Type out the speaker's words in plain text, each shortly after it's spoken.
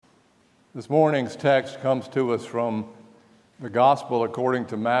This morning's text comes to us from the Gospel according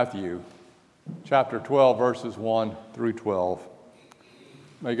to Matthew, chapter 12, verses 1 through 12.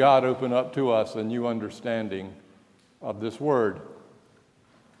 May God open up to us a new understanding of this word.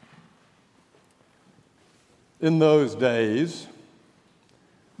 In those days,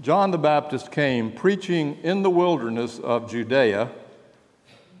 John the Baptist came preaching in the wilderness of Judea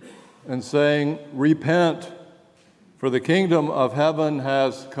and saying, "Repent, for the kingdom of heaven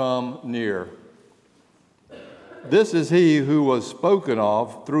has come near." This is he who was spoken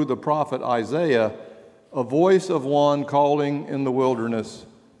of through the prophet Isaiah, a voice of one calling in the wilderness,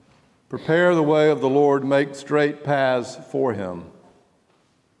 "Prepare the way of the Lord, make straight paths for him."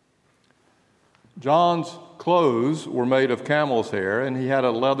 John's clothes were made of camel's hair, and he had a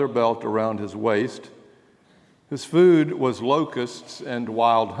leather belt around his waist. His food was locusts and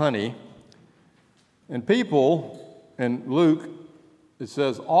wild honey. And people, in Luke, it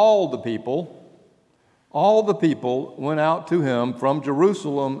says, all the people went out to him from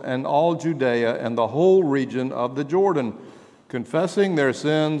Jerusalem and all Judea and the whole region of the Jordan. Confessing their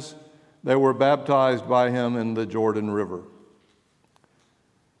sins, they were baptized by him in the Jordan River.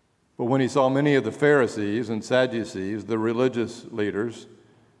 But when he saw many of the Pharisees and Sadducees, the religious leaders,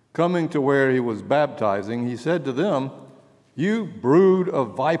 coming to where he was baptizing, he said to them, "You brood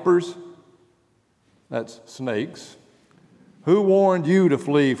of vipers," that's snakes, "who warned you to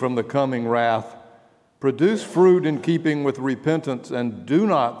flee from the coming wrath? Produce fruit in keeping with repentance, and do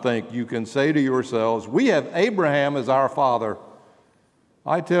not think you can say to yourselves, 'We have Abraham as our father.'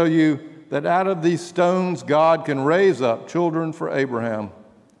 I tell you that out of these stones God can raise up children for Abraham.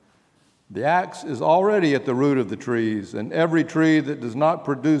 The axe is already at the root of the trees, and every tree that does not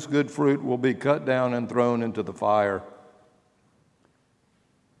produce good fruit will be cut down and thrown into the fire.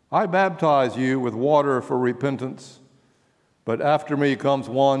 I baptize you with water for repentance, but after me comes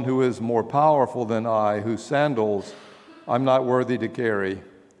one who is more powerful than I, whose sandals I'm not worthy to carry.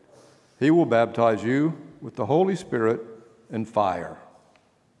 He will baptize you with the Holy Spirit and fire.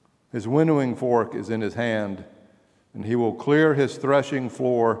 His winnowing fork is in his hand, and he will clear his threshing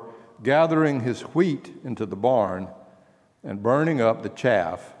floor, gathering his wheat into the barn and burning up the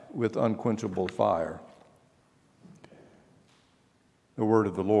chaff with unquenchable fire." The word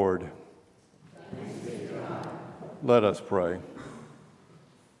of the Lord. Let us pray.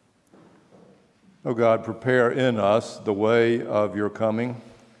 O God, prepare in us the way of your coming,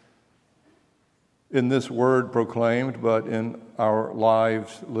 in this word proclaimed, but in our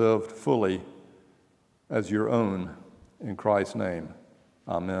lives lived fully as your own. In Christ's name,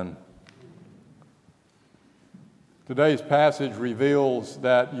 amen. Today's passage reveals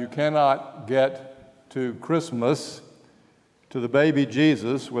that you cannot get to Christmas, to the baby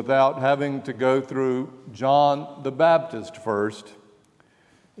Jesus, without having to go through John the Baptist first,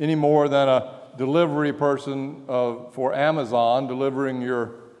 any more than a delivery person for Amazon delivering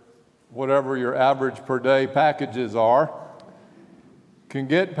whatever your average per day packages are can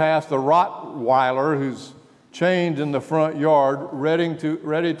get past the Rottweiler who's chained in the front yard ready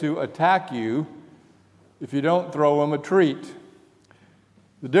to attack you if you don't throw him a treat.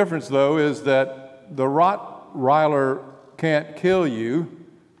 The difference, though, is that the Rottweiler can't kill you,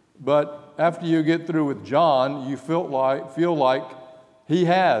 but after you get through with John, you feel like he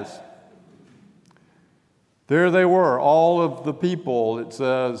has. There they were, all of the people, it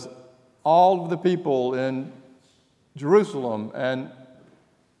says, all of the people in Jerusalem and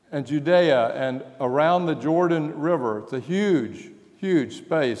Judea and around the Jordan River. It's a huge, huge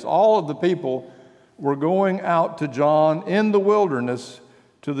space. All of the people were going out to John in the wilderness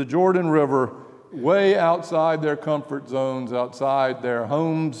to the Jordan River, way outside their comfort zones, outside their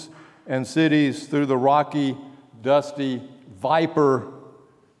homes and cities, through the rocky, dusty, viper,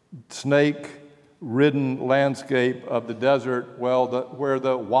 snake-ridden landscape of the desert, where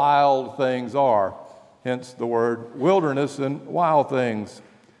the wild things are, hence the word wilderness and wild things.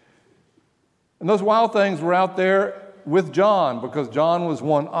 And those wild things were out there with John, because John was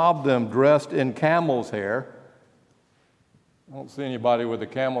one of them, dressed in camel's hair. I don't see anybody with a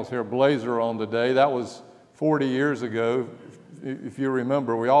camel's hair blazer on today. That was 40 years ago, if you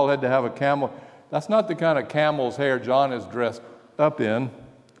remember. We all had to have a camel. That's not the kind of camel's hair John is dressed up in,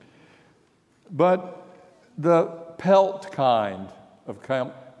 but the pelt kind of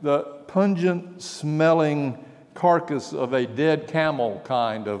the pungent smelling carcass of a dead camel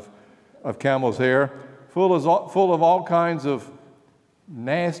kind of camel's hair, full of all kinds of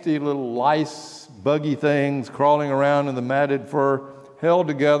nasty little lice, buggy things crawling around in the matted fur, held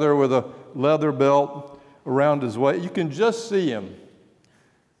together with a leather belt around his waist. You can just see him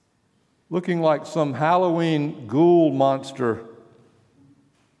looking like some Halloween ghoul monster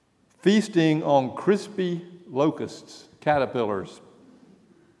feasting on crispy locusts, caterpillars,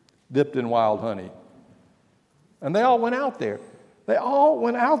 dipped in wild honey. And they all went out there. They all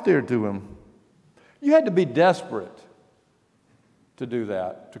went out there to him. You had to be desperate to do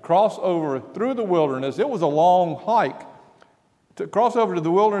that, to cross over through the wilderness. It was a long hike. To cross over to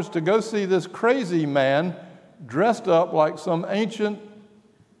the wilderness to go see this crazy man dressed up like some ancient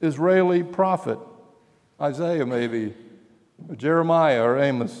Israeli prophet, Isaiah maybe, or Jeremiah or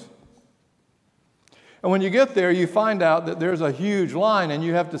Amos. And when you get there, you find out that there's a huge line, and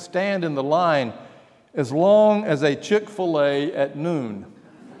you have to stand in the line as long as a Chick-fil-A at noon.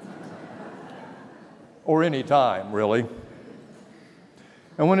 Or any time, really.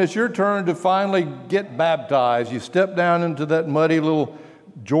 And when it's your turn to finally get baptized, you step down into that muddy little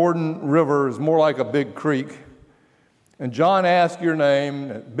Jordan River. It's more like a big creek. And John asks your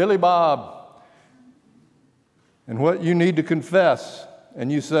name, Billy Bob, and what you need to confess.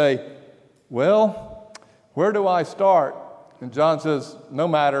 And you say, well, where do I start? And John says, no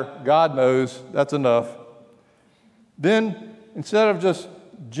matter, God knows, that's enough. Then, instead of just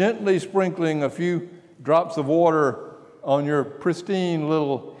gently sprinkling a few drops of water on your pristine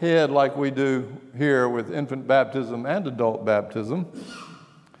little head like we do here with infant baptism and adult baptism,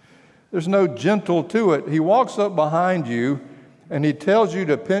 there's no gentle to it. He walks up behind you and he tells you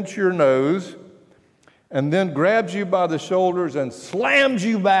to pinch your nose and then grabs you by the shoulders and slams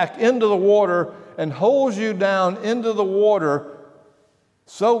you back into the water and holds you down into the water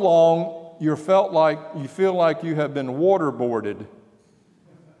so long you feel like you have been waterboarded,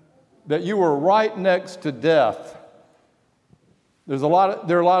 that you were right next to death. There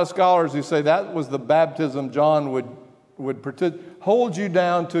are a lot of scholars who say that was the baptism John would hold you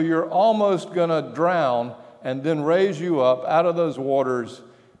down till you're almost going to drown and then raise you up out of those waters.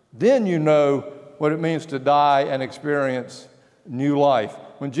 Then you know what it means to die and experience new life.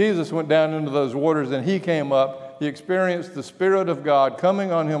 When Jesus went down into those waters and he came up, he experienced the Spirit of God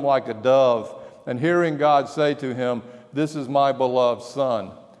coming on him like a dove and hearing God say to him, "This is my beloved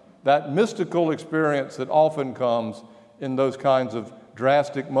Son." That mystical experience that often comes in those kinds of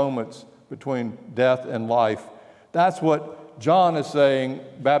drastic moments between death and life. That's what John is saying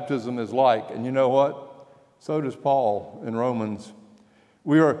baptism is like. And you know what? So does Paul in Romans.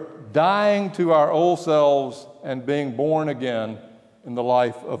 We are dying to our old selves and being born again in the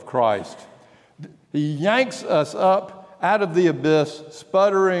life of Christ. He yanks us up out of the abyss,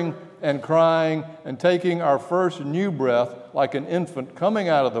 sputtering and crying and taking our first new breath like an infant coming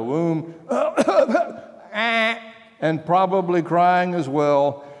out of the womb and probably crying as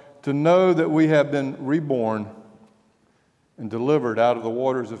well, to know that we have been reborn and delivered out of the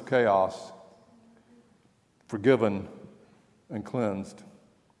waters of chaos, forgiven and cleansed.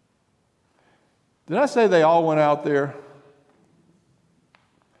 Did I say they all went out there?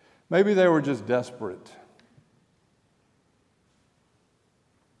 Maybe they were just desperate.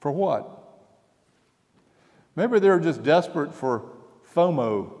 For what? Maybe they were just desperate for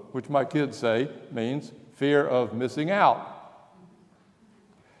FOMO, which my kids say means fear of missing out.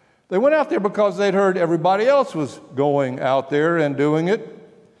 They went out there because they'd heard everybody else was going out there and doing it.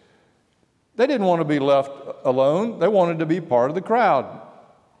 They didn't want to be left alone. They wanted to be part of the crowd.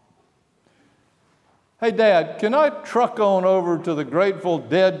 Hey, Dad, can I truck on over to the Grateful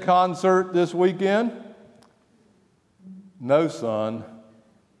Dead concert this weekend? No, son.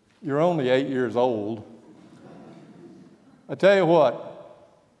 You're only 8 years old. I tell you what,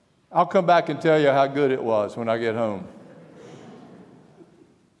 I'll come back and tell you how good it was when I get home.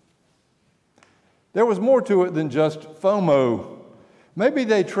 There was more to it than just FOMO. Maybe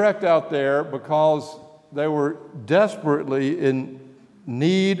they trekked out there because they were desperately in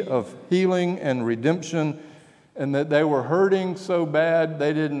need of healing and redemption, and that they were hurting so bad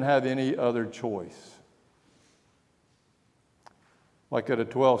they didn't have any other choice. Like at a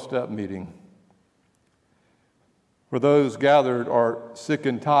 12-step meeting, where those gathered are sick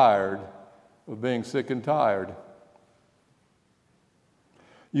and tired of being sick and tired.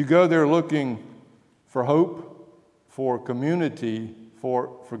 You go there looking for hope, for community,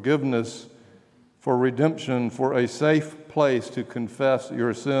 for forgiveness, for redemption, for a safe place to confess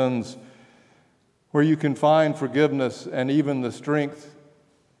your sins, where you can find forgiveness and even the strength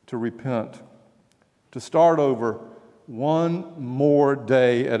to repent, to start over one more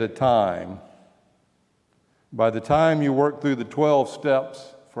day at a time. By the time you work through the 12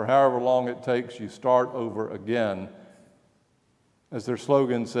 steps, for however long it takes, you start over again. As their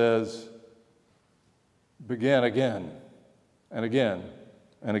slogan says, begin again and again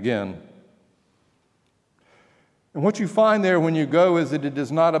and again. And what you find there when you go is that it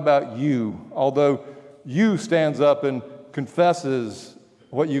is not about you, although you stands up and confesses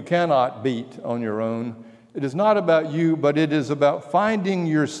what you cannot beat on your own. It is not about you, but it is about finding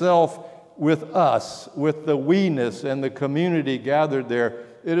yourself with us, with the we-ness and the community gathered there.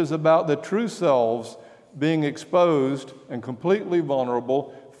 It is about the true selves being exposed and completely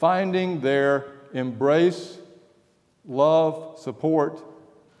vulnerable, finding their embrace, love, support,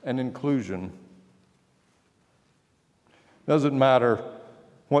 and inclusion. Doesn't matter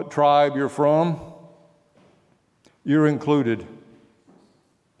what tribe you're from, you're included.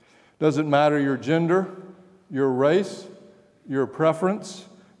 Doesn't matter your gender, your race, your preference,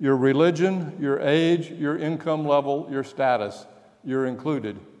 your religion, your age, your income level, your status, you're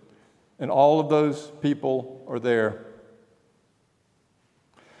included. And all of those people are there.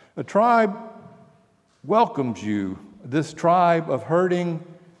 A tribe welcomes you. This tribe of hurting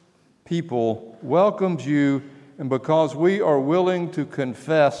people welcomes you, and because we are willing to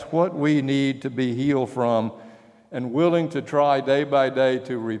confess what we need to be healed from and willing to try day by day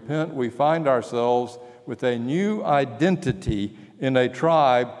to repent, we find ourselves with a new identity in a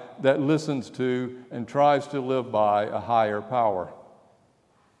tribe that listens to and tries to live by a higher power.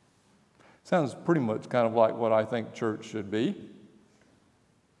 Sounds pretty much kind of like what I think church should be.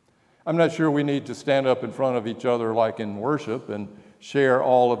 I'm not sure we need to stand up in front of each other like in worship and share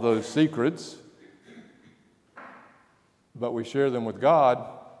all of those secrets, but we share them with God,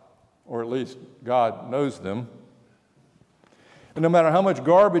 or at least God knows them. And no matter how much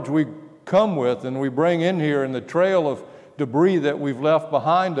garbage we come with and we bring in here and the trail of debris that we've left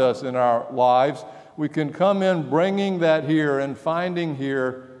behind us in our lives, we can come in bringing that here and finding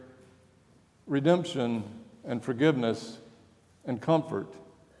here redemption and forgiveness and comfort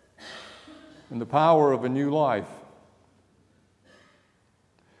and the power of a new life.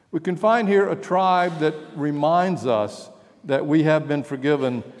 We can find here a tribe that reminds us that we have been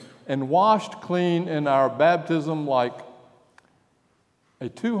forgiven and washed clean in our baptism like a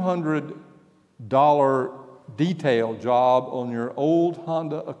 $200 detail job on your old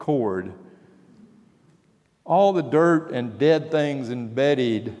Honda Accord. All the dirt and dead things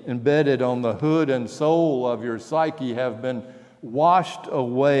embedded on the hood and soul of your psyche have been washed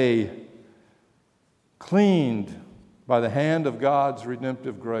away, cleaned by the hand of God's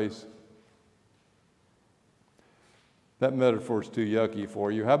redemptive grace. That metaphor is too yucky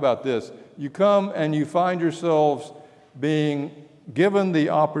for you. How about this? You come and you find yourselves being given the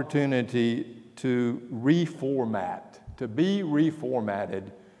opportunity to reformat, to be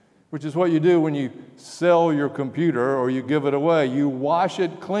reformatted, which is what you do when you sell your computer or you give it away. You wash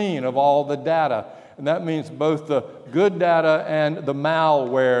it clean of all the data. And that means both the good data and the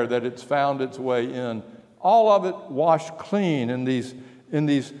malware that it's found its way in. All of it washed clean in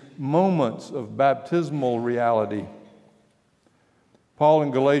these moments of baptismal reality. Paul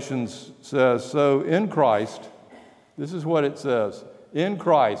in Galatians says, so in Christ, this is what it says, in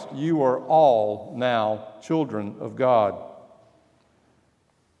Christ you are all now children of God.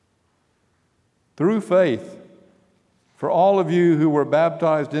 Through faith, for all of you who were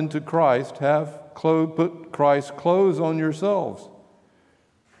baptized into Christ have put Christ's clothes on yourselves.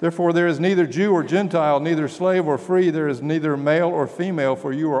 Therefore there is neither Jew or Gentile, neither slave or free, there is neither male or female,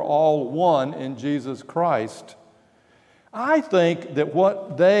 for you are all one in Jesus Christ. I think that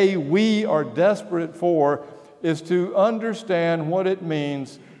what we are desperate for is to understand what it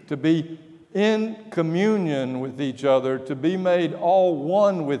means to be in communion with each other, to be made all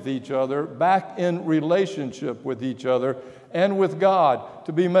one with each other, back in relationship with each other and with God,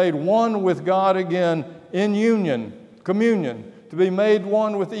 to be made one with God again in communion, to be made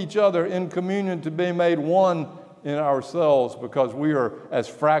one with each other in communion, to be made one in ourselves because we are as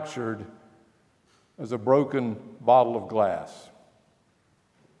fractured as a broken bottle of glass.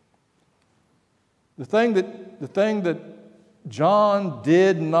 The thing that John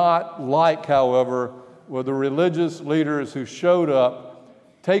did not like, however, were the religious leaders who showed up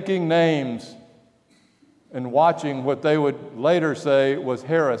taking names and watching what they would later say was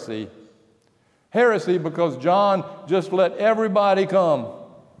heresy. Heresy because John just let everybody come.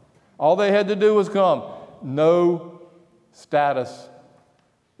 All they had to do was come. No status.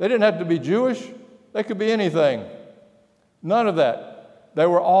 They didn't have to be Jewish. They could be anything. None of that. They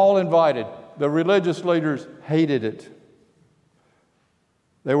were all invited. The religious leaders hated it.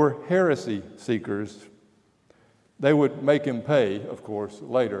 They were heresy seekers. They would make him pay, of course,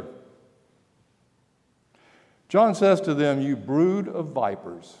 later. John says to them, you brood of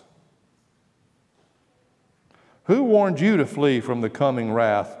vipers. Who warned you to flee from the coming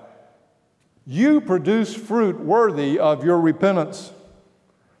wrath? You produce fruit worthy of your repentance.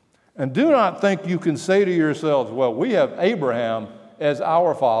 And do not think you can say to yourselves, well, we have Abraham as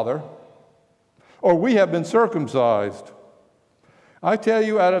our father, or we have been circumcised. I tell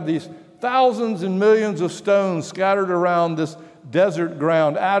you, out of these thousands and millions of stones scattered around this desert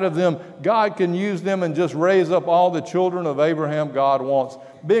ground, out of them, God can use them and just raise up all the children of Abraham God wants.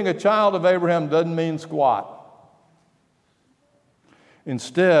 Being a child of Abraham doesn't mean squat.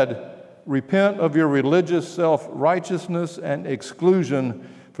 Instead, repent of your religious self-righteousness and exclusion,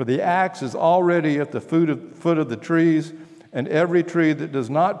 for the axe is already at the foot of the trees, and every tree that does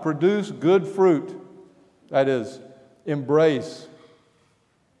not produce good fruit, that is, embrace,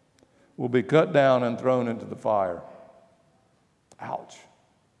 will be cut down and thrown into the fire. Ouch.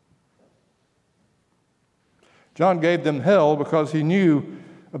 John gave them hell because he knew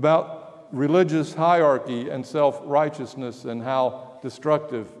about religious hierarchy and self-righteousness and how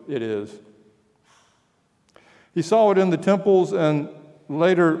destructive it is. He saw it in the temples, and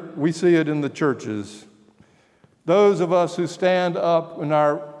later we see it in the churches. Those of us who stand up in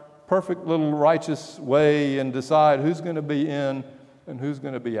our perfect little righteous way and decide who's going to be in and who's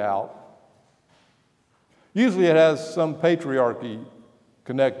going to be out. Usually it has some patriarchy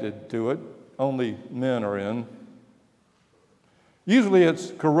connected to it. Only men are in. Usually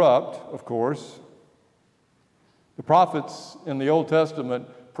it's corrupt, of course. The prophets in the Old Testament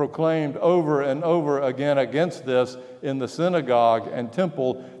proclaimed over and over again against this in the synagogue and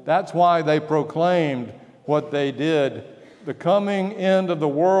temple. That's why they proclaimed what they did. The coming end of the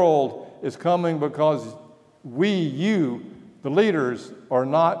world is coming because you, the leaders, are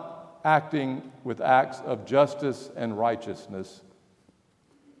not acting with acts of justice and righteousness.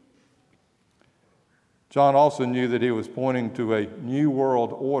 John also knew that he was pointing to a new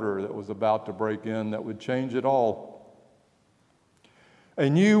world order that was about to break in that would change it all. A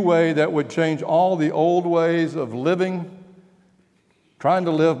new way that would change all the old ways of living, trying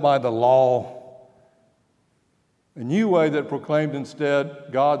to live by the law. A new way that proclaimed instead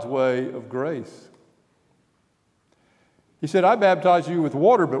God's way of grace. He said, I baptize you with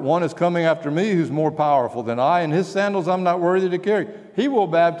water, but one is coming after me who's more powerful than I, and his sandals I'm not worthy to carry. He will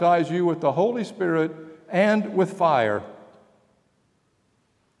baptize you with the Holy Spirit and with fire.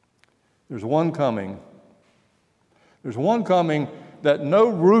 There's one coming. There's one coming that no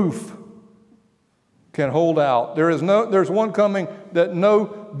roof can hold out. There's one coming that no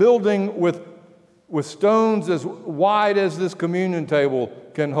building with stones as wide as this communion table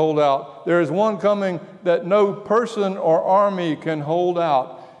can hold out. There is one coming that no person or army can hold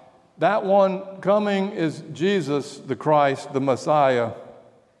out. That one coming is Jesus, the Christ, the Messiah.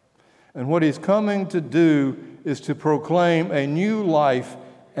 And what he's coming to do is to proclaim a new life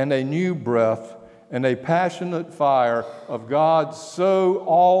and a new breath and a passionate fire of God's so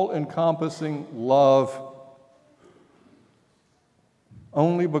all-encompassing love,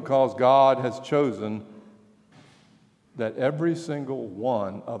 only because God has chosen that every single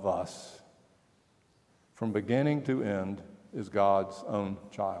one of us, from beginning to end, is God's own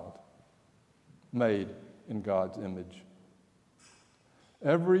child, made in God's image.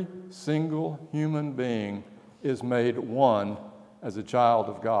 Every single human being is made one as a child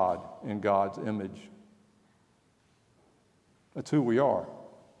of God in God's image. That's who we are.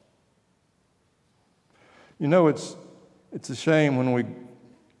 You know, it's a shame when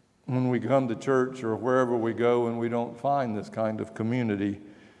we come to church or wherever we go and we don't find this kind of community.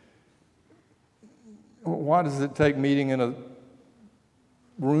 Why does it take meeting in a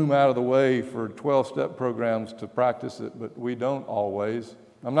room out of the way for 12-step programs to practice it, but we don't always?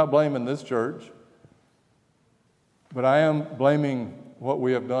 I'm not blaming this church, but I am blaming what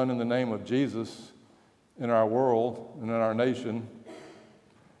we have done in the name of Jesus in our world and in our nation,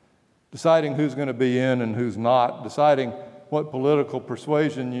 deciding who's going to be in and who's not, deciding what political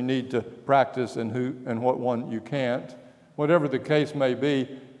persuasion you need to practice and what one you can't. Whatever the case may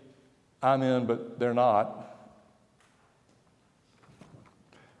be, I'm in, but they're not.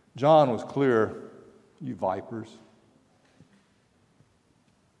 John was clear, you vipers.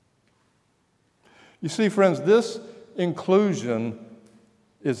 You see, friends, this inclusion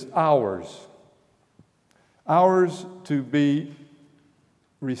is ours to be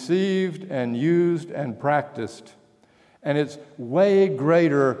received and used and practiced. And it's way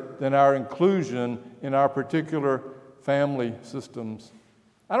greater than our inclusion in our particular family systems.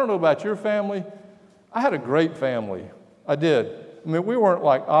 I don't know about your family. I had a great family. I did. I mean, we weren't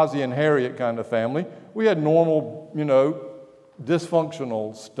like Ozzie and Harriet kind of family. We had normal,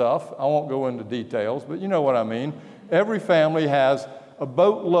 dysfunctional stuff. I won't go into details, but you know what I mean. Every family has a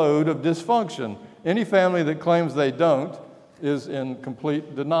boatload of dysfunction. Any family that claims they don't is in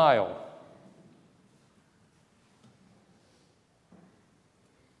complete denial.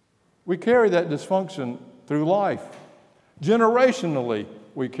 We carry that dysfunction through life. Generationally,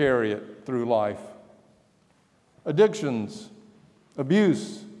 we carry it through life. Addictions,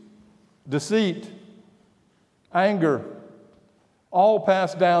 abuse, deceit, anger, all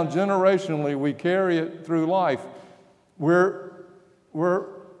passed down generationally. We carry it through life. We're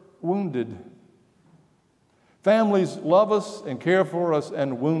wounded. Families love us and care for us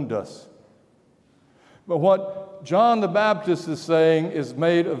and wound us. But what John the Baptist is saying is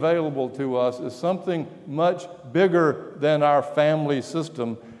made available to us is something much bigger than our family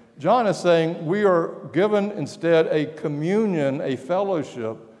system. John is saying we are given instead a communion, a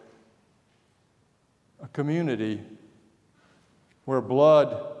fellowship, a community where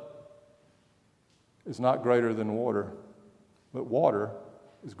blood is not greater than water, but water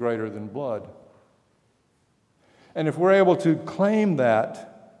is greater than blood. And if we're able to claim that,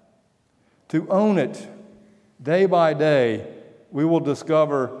 to own it day by day, we will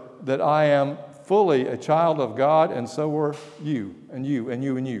discover that I am fully a child of God, and so are you, and you, and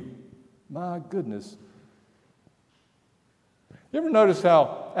you, and you. My goodness. You ever notice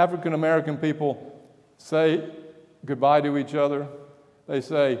how African American people say goodbye to each other? They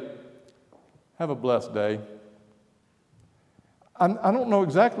say, "Have a blessed day." I don't know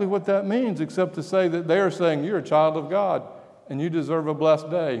exactly what that means, except to say that they are saying, you're a child of God, and you deserve a blessed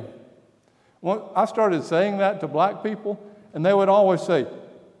day. Well, I started saying that to black people, and they would always say,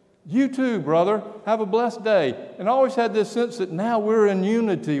 "You too, brother, have a blessed day." And I always had this sense that now we're in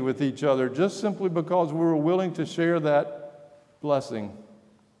unity with each other, just simply because we were willing to share that blessing.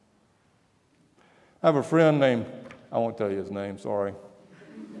 I have a friend named, I won't tell you his name, sorry.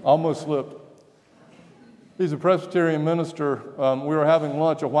 Almost slipped. He's a Presbyterian minister. We were having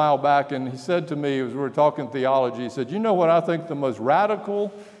lunch a while back, and he said to me, as we were talking theology, he said, "You know what I think the most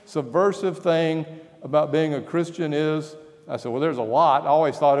radical, subversive thing about being a Christian is?" I said, "Well, there's a lot. I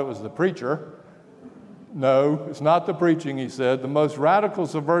always thought it was the preacher." "No, it's not the preaching," he said. "The most radical,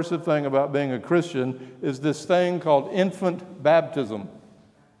 subversive thing about being a Christian is this thing called infant baptism."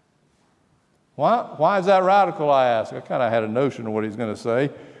 Why is that radical, I asked. I kind of had a notion of what he's going to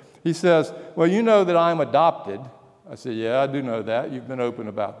say. He says, "Well, you know that I'm adopted." I said, "Yeah, I do know that. You've been open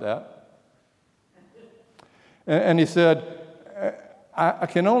about that." And he said, I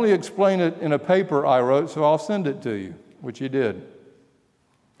can only explain it in a paper I wrote, so I'll send it to you," which he did.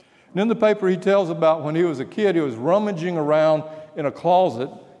 And in the paper, he tells about when he was a kid, he was rummaging around in a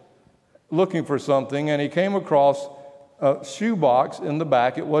closet looking for something, and he came across a shoebox in the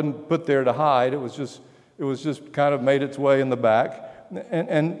back. It wasn't put there to hide. It was just kind of made its way in the back.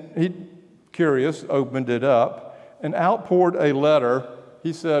 And he, curious, opened it up, and out poured a letter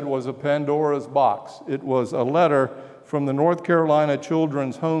he said was a Pandora's box. It was a letter from the North Carolina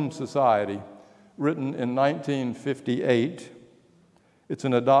Children's Home Society, written in 1958. It's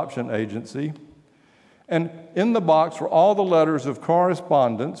an adoption agency. And in the box were all the letters of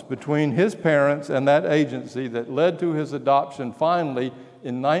correspondence between his parents and that agency that led to his adoption finally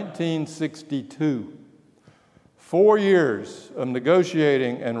in 1962. 4 years of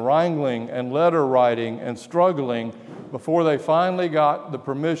negotiating and wrangling and letter writing and struggling before they finally got the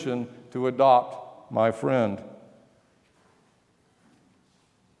permission to adopt my friend.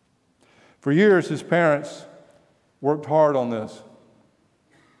 For years, his parents worked hard on this.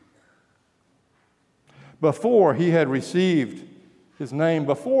 Before he had received his name,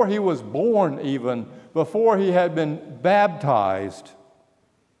 before he was born even, before he had been baptized,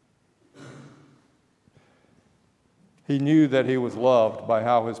 he knew that he was loved by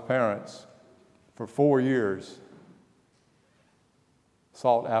how his parents, for 4 years,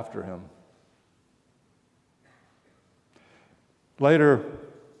 sought after him. Later,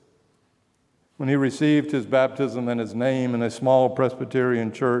 when he received his baptism and his name in a small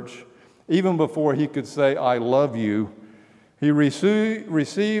Presbyterian church, even before he could say, "I love you," he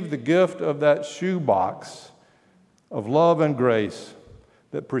received the gift of that shoebox of love and grace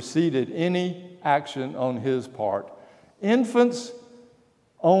that preceded any action on his part. Infants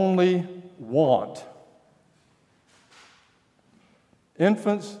only want.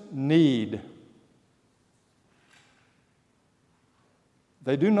 Infants need.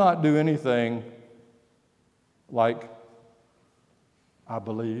 They do not do anything like, "I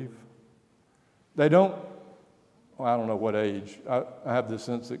believe." They don't, well, I don't know what age. I have the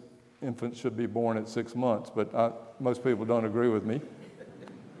sense that infants should be born at 6 months, but most people don't agree with me.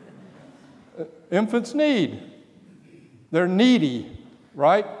 Infants need. They're needy,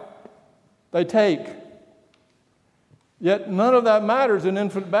 right? They take. Yet none of that matters in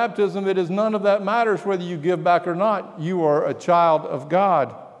infant baptism. It is none of that matters whether you give back or not. You are a child of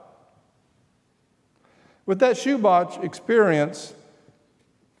God. With that shoebox experience,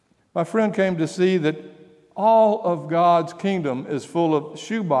 my friend came to see that all of God's kingdom is full of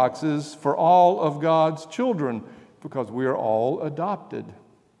shoeboxes for all of God's children. Because we are all adopted.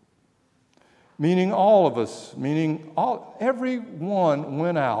 Meaning all of us, meaning everyone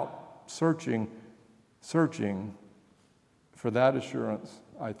went out searching for that assurance,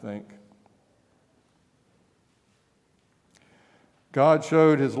 I think. God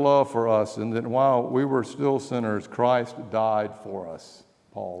showed his love for us, and that while we were still sinners, Christ died for us,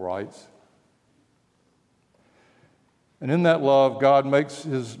 Paul writes. And in that love, God makes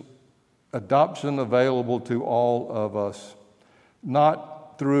his adoption available to all of us,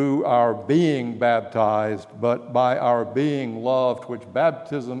 not through our being baptized, but by our being loved, which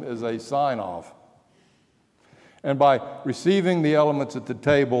baptism is a sign of. And by receiving the elements at the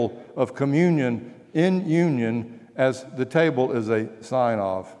table of communion in union, as the table is a sign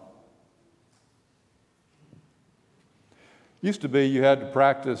of. Used to be you had to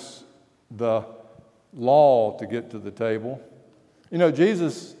practice the law to get to the table. You know,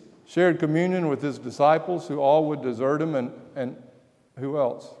 Jesus shared communion with his disciples who all would desert him, and who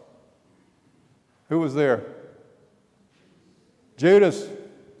else? Who was there? Judas.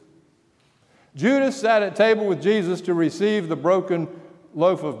 Judas sat at table with Jesus to receive the broken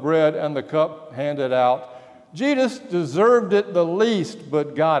loaf of bread and the cup handed out. Judas deserved it the least,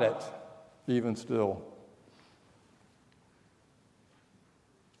 but got it, even still.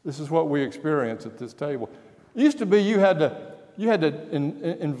 This is what we experience at this table. It used to be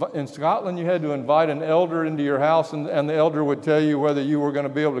in Scotland, you had to invite an elder into your house, and the elder would tell you whether you were going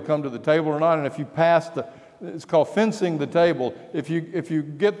to be able to come to the table or not. And if you passed it's called fencing the table. If you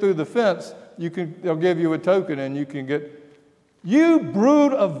get through the fence, they'll give you a token, and you can get. You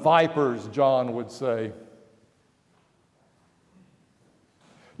brood of vipers, John would say.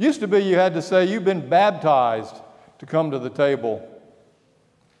 Used to be you had to say you've been baptized to come to the table.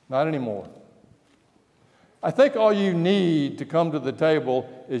 Not anymore. I think all you need to come to the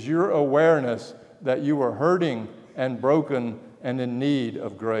table is your awareness that you are hurting and broken and in need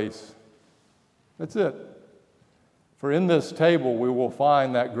of grace. That's it. For in this table we will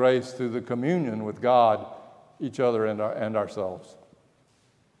find that grace through the communion with God, each other, and ourselves.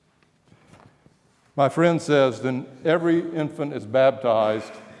 My friend says, then every infant is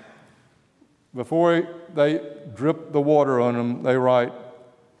baptized. Before they drip the water on them, they write,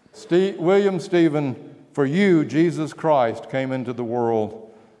 William Stephen, for you, Jesus Christ came into the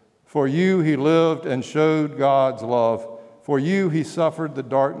world. For you, he lived and showed God's love. For you, he suffered the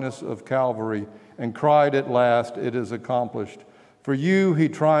darkness of Calvary and cried at last, it is accomplished. For you, he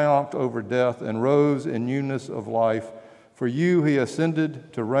triumphed over death and rose in newness of life. For you, he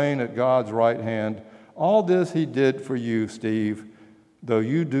ascended to reign at God's right hand. All this he did for you, Steve, though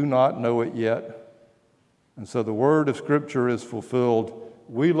you do not know it yet. And so the word of Scripture is fulfilled.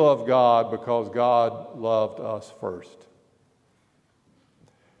 We love God because God loved us first.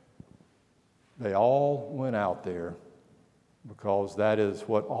 They all went out there because that is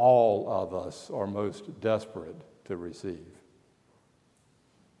what all of us are most desperate to receive.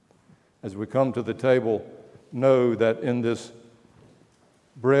 As we come to the table, know that in this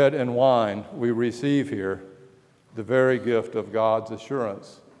bread and wine we receive here the very gift of God's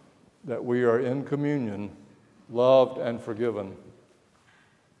assurance that we are in communion, loved and forgiven,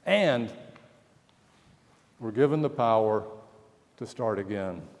 and we're given the power to start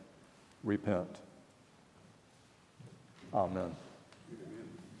again. Repent. Amen.